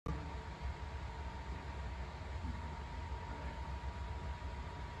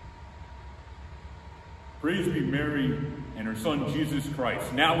Praise be Mary and her Son, Jesus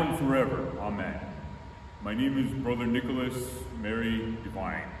Christ, now and forever. Amen. My name is Brother Nicholas Mary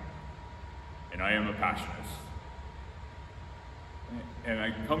Divine, and I am a Passionist. And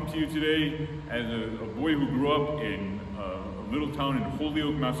I come to you today as a boy who grew up in a little town in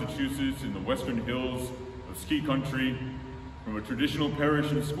Holyoke, Massachusetts, in the western hills of ski country, from a traditional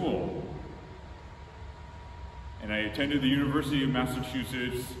parish and school. And I attended the University of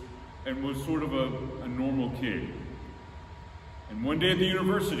Massachusetts and was sort of a normal kid. And one day at the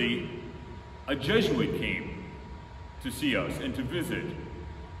university, a Jesuit came to see us and to visit.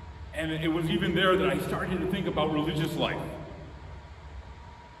 And it was even there that I started to think about religious life.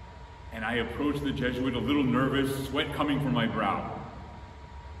 And I approached the Jesuit a little nervous, sweat coming from my brow.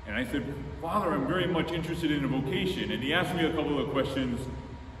 And I said, "Father, I'm very much interested in a vocation." And he asked me a couple of questions,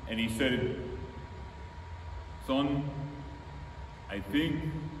 and he said, "Son, I think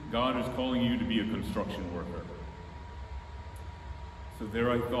God is calling you to be a construction worker." So there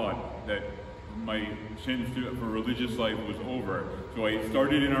I thought that my chance for religious life was over. So I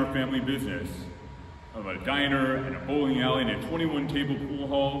started in our family business of a diner and a bowling alley and a 21-table pool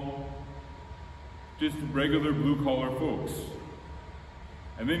hall. Just regular blue-collar folks.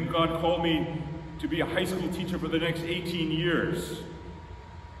 And then God called me to be a high school teacher for the next 18 years.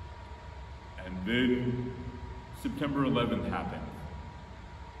 And then September 11th happened.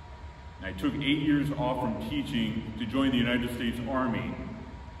 And I took 8 years off from teaching to join the United States Army.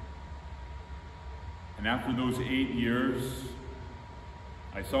 And after those 8 years,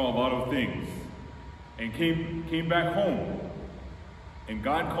 I saw a lot of things and came back home. And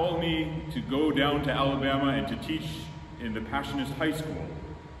God called me to go down to Alabama and to teach in the Passionist high school.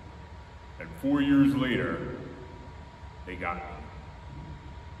 And 4 years later, they got me.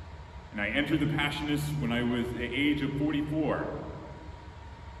 And I entered the Passionists when I was the age of 44.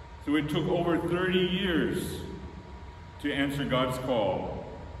 So it took over 30 years to answer God's call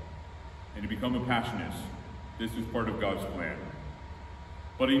and to become a Passionist. This is part of God's plan.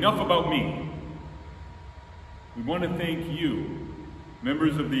 But enough about me. We want to thank you,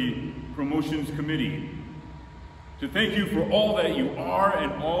 members of the Promotions Committee, to thank you for all that you are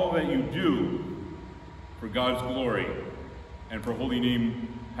and all that you do for God's glory and for Holy Name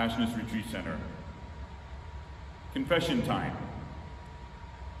Passionist Retreat Center. Confession time.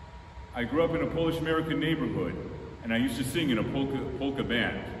 I grew up in a Polish-American neighborhood, and I used to sing in a polka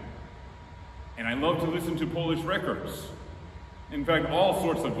band. And I love to listen to Polish records. In fact, all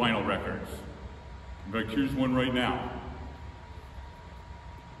sorts of vinyl records. In fact, here's one right now.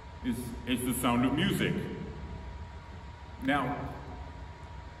 It's the sound of music. Now,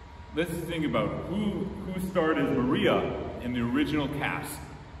 let's think about who starred as Maria in the original cast,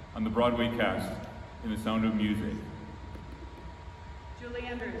 on the Broadway cast, in The Sound of Music. Julie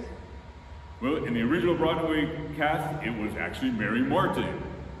Andrews. Well, in the original Broadway cast, it was actually Mary Martin.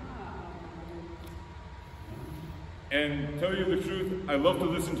 And to tell you the truth, I love to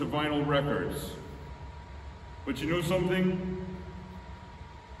listen to vinyl records. But you know something?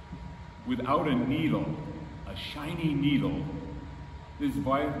 Without a needle, a shiny needle,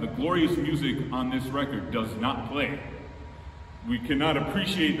 the glorious music on this record does not play. We cannot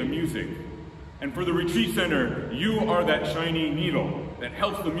appreciate the music. And for the Retreat Center, you are that shiny needle that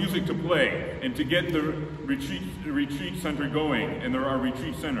helps the music to play and to get the retreat center going and our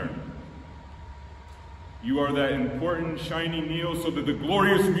retreat center. You are that important shiny needle so that the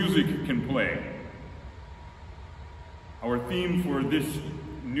glorious music can play. Our theme for this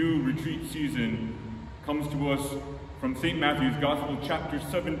new retreat season comes to us from St. Matthew's Gospel, chapter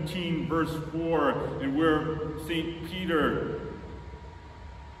 17, verse 4, and where St. Peter,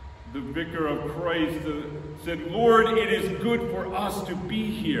 the vicar of Christ, said, "Lord, it is good for us to be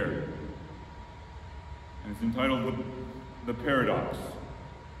here." And it's entitled The Paradox.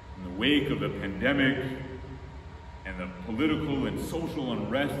 In the wake of the pandemic and the political and social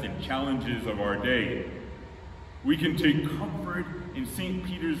unrest and challenges of our day, we can take comfort in St.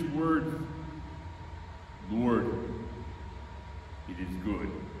 Peter's words, "Lord, it is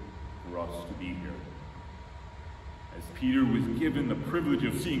good for us to be here." As Peter was given the privilege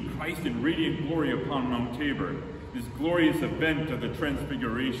of seeing Christ in radiant glory upon Mount Tabor, this glorious event of the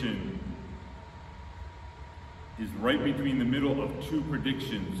Transfiguration is right between the middle of two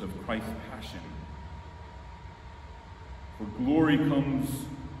predictions of Christ's passion. For glory comes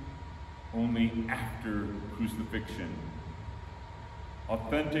only after crucifixion.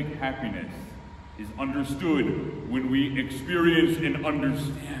 Authentic happiness is understood when we experience and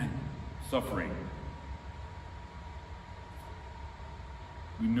understand suffering.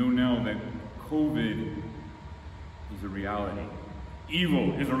 We know now that COVID is a reality.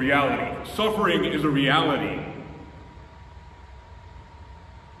 Evil is a reality. Suffering is a reality.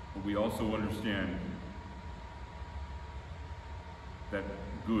 But we also understand that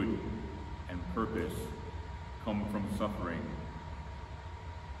good and purpose come from suffering.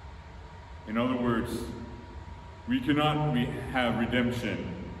 In other words, we cannot have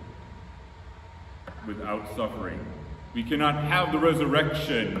redemption without suffering. We cannot have the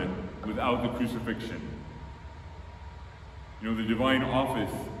resurrection without the crucifixion. You know, the divine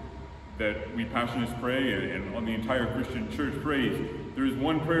office that we Passionists pray and on the entire Christian church prays, there is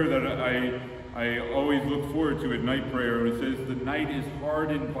one prayer that I always look forward to at night prayer. It says, "The night is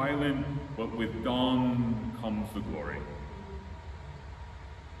hard and violent, but with dawn comes the glory."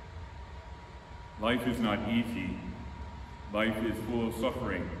 Life is not easy. Life is full of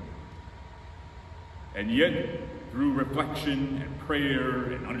suffering. And yet, through reflection and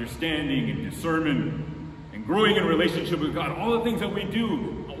prayer and understanding and discernment and growing in relationship with God, all the things that we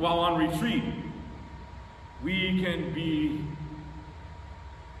do while on retreat, we can be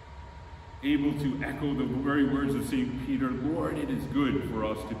able to echo the very words of St. Peter, "Lord, it is good for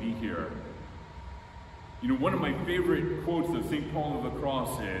us to be here." You know, one of my favorite quotes of St. Paul of the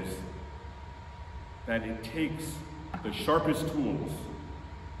Cross is that it takes the sharpest tools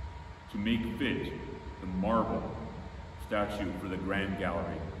to make fit the marble statue for the grand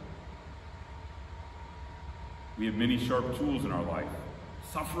gallery. We have many sharp tools in our life: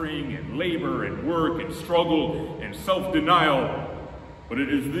 suffering and labor and work and struggle and self-denial. But it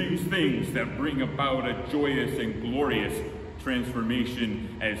is these things that bring about a joyous and glorious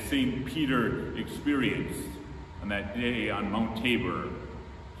transformation, as St. Peter experienced on that day on Mount Tabor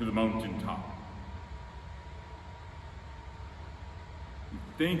to the mountaintop.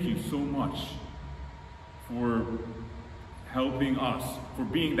 Thank you so much for helping us, for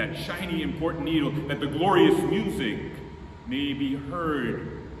being that shiny, important needle, that the glorious music may be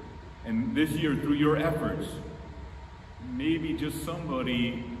heard. And this year, through your efforts, maybe just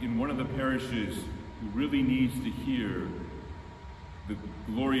somebody in one of the parishes who really needs to hear the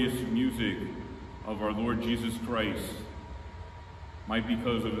glorious music of our Lord Jesus Christ might,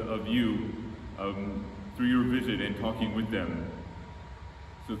 because of you, through your visit and talking with them.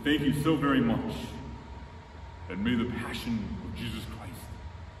 So thank you so very much. And may the passion of Jesus Christ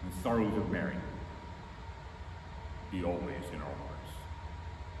and the sorrows of Mary be always in our hearts.